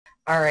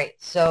Alright,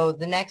 so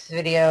the next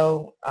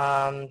video,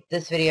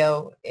 this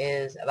video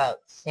is about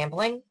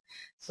sampling,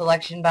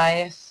 selection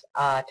bias,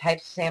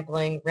 types of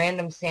sampling,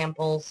 random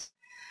samples,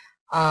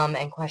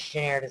 and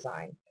questionnaire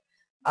design.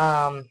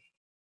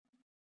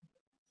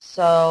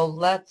 So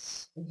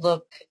let's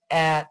look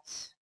at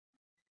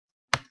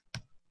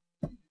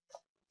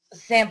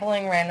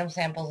sampling, random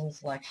samples, and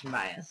selection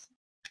bias.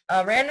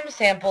 A random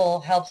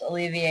sample helps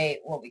alleviate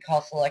what we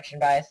call selection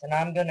bias, and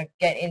I'm going to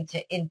get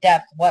into in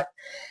depth what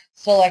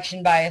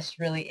selection bias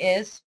really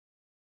is.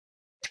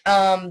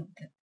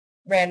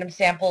 Random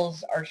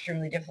samples are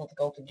extremely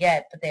difficult to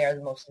get, but they are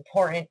the most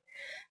important.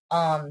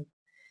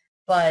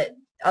 But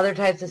other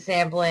types of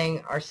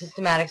sampling are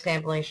systematic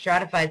sampling,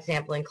 stratified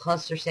sampling,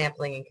 cluster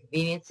sampling, and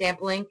convenience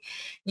sampling.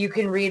 You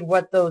can read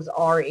what those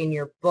are in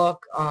your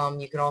book.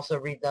 You can also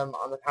read them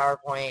on the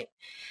PowerPoint.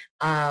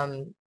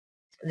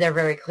 They're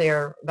very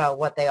clear about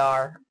what they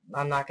are.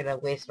 I'm not going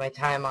to waste my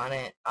time on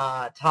it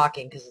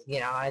talking because,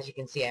 as you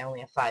can see, I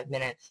only have 5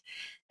 minutes,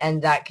 and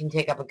that can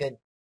take up a good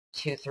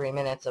 2-3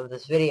 minutes of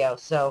this video.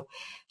 So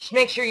just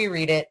make sure you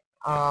read it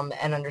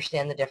and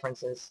understand the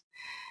differences.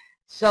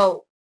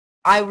 So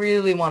I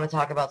really want to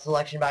talk about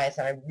selection bias,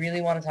 and I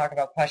really want to talk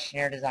about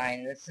questionnaire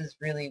design. This is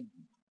really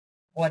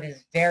what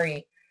is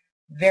very,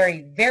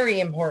 very,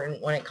 very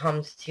important when it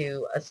comes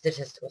to a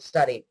statistical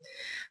study.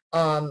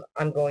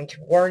 I'm going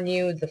to warn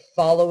you, the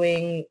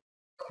following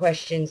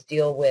questions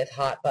deal with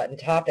hot button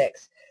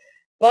topics.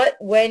 But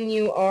when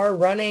you are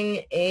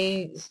running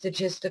a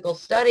statistical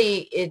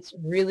study, it's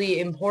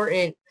really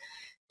important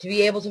to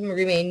be able to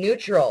remain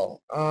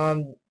neutral.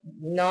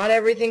 Not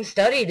everything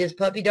studied is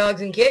puppy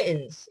dogs and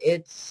kittens.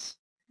 It's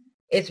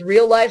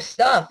real life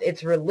stuff.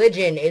 It's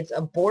religion. It's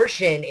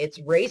abortion. It's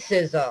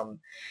racism.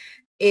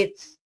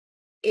 It's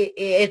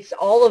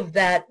all of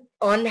that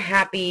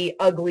unhappy,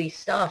 ugly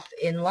stuff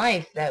in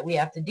life that we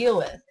have to deal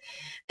with.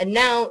 And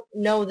now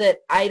know that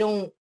I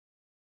don't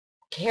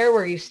care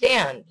where you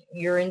stand.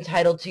 You're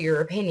entitled to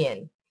your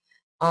opinion.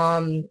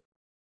 The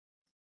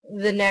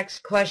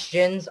next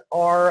questions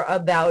are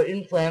about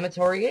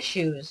inflammatory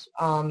issues.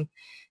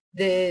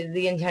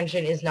 The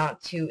intention is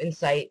not to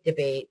incite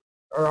debate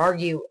or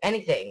argue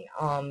anything.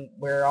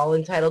 We're all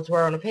entitled to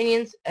our own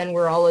opinions, and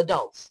we're all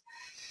adults.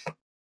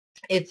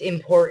 It's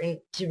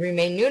important to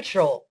remain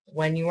neutral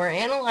when you are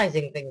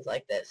analyzing things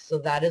like this. So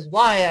that is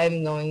why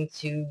I'm going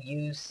to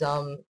use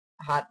some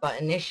hot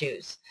button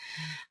issues.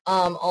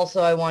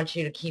 Also, I want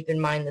you to keep in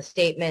mind the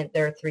statement,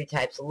 there are 3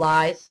 types of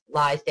lies,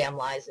 damn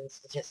lies, and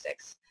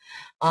statistics.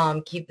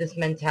 Keep this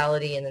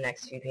mentality in the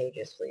next few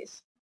pages,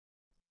 please.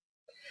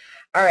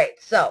 All right,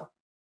 so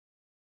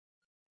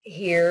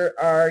here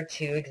are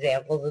 2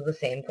 examples of the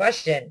same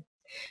question.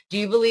 Do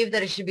you believe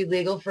that it should be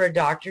legal for a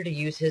doctor to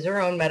use his or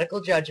her own medical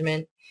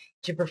judgment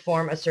to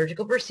perform a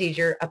surgical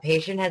procedure a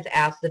patient has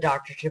asked the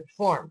doctor to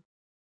perform?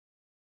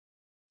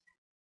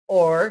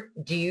 Or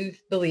do you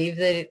believe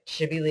that it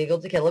should be legal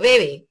to kill a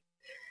baby?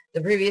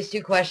 The previous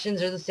 2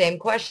 questions are the same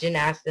question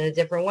asked in a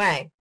different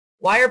way.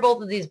 Why are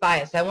both of these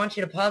biased? I want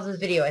you to pause this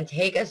video and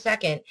take a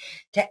second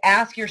to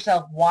ask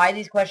yourself why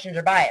these questions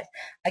are biased.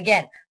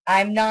 Again,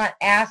 I'm not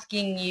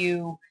asking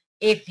you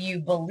if you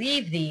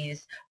believe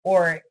these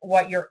or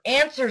what your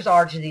answers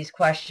are to these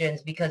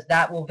questions, because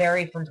that will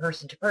vary from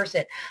person to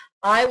person.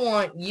 I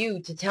want you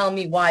to tell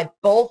me why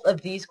both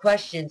of these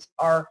questions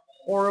are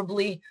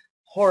horribly,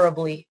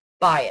 horribly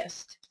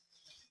biased.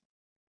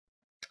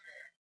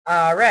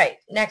 All right,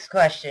 next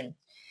question.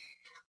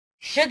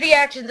 Should the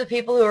actions of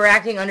people who are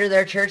acting under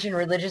their church and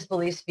religious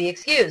beliefs be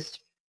excused?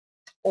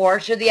 Or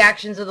should the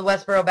actions of the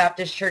Westboro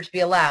Baptist Church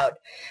be allowed?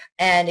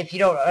 And if you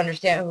don't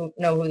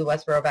know who the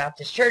Westboro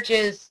Baptist Church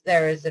is,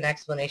 there is an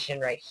explanation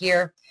right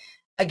here.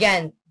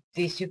 Again,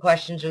 these 2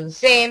 questions are the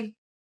same.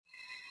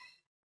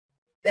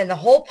 And the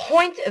whole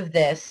point of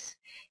this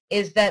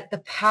is that the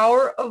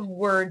power of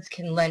words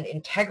can lend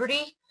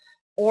integrity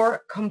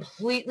or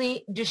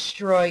completely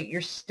destroy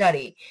your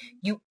study.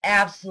 You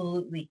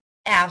absolutely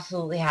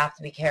have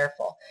to be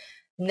careful.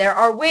 And there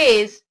are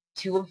ways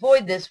to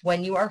avoid this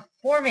when you are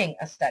forming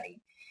a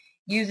study,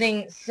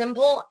 using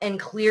simple and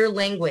clear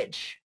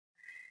language.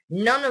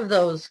 None of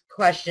those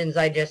questions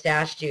I just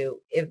asked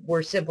you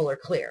were simple or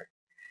clear.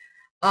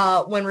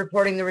 When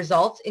reporting the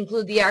results,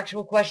 include the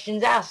actual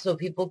questions asked so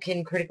people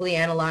can critically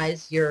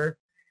analyze your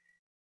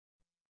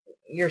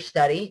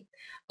study.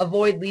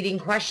 Avoid leading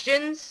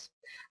questions.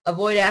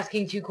 Avoid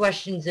asking 2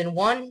 questions in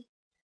one.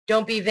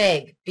 Don't be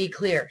vague. Be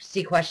clear.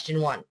 See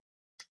question 1.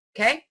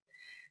 Okay?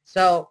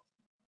 So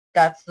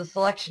that's the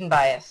selection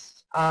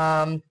bias.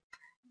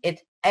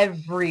 It's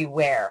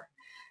everywhere.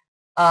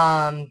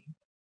 You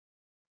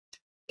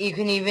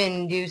can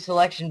even do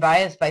selection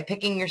bias by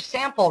picking your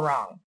sample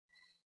wrong.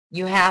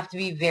 You have to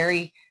be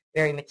very,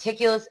 very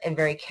meticulous and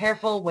very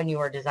careful when you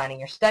are designing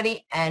your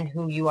study and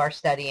who you are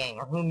studying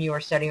or whom you are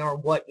studying or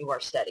what you are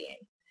studying.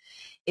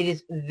 It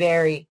is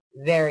very,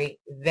 very,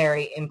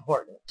 very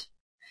important.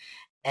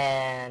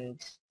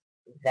 And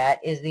that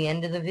is the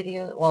end of the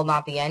video. Well,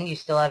 not the end. You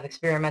still have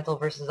experimental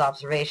versus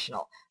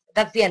observational. But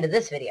that's the end of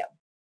this video.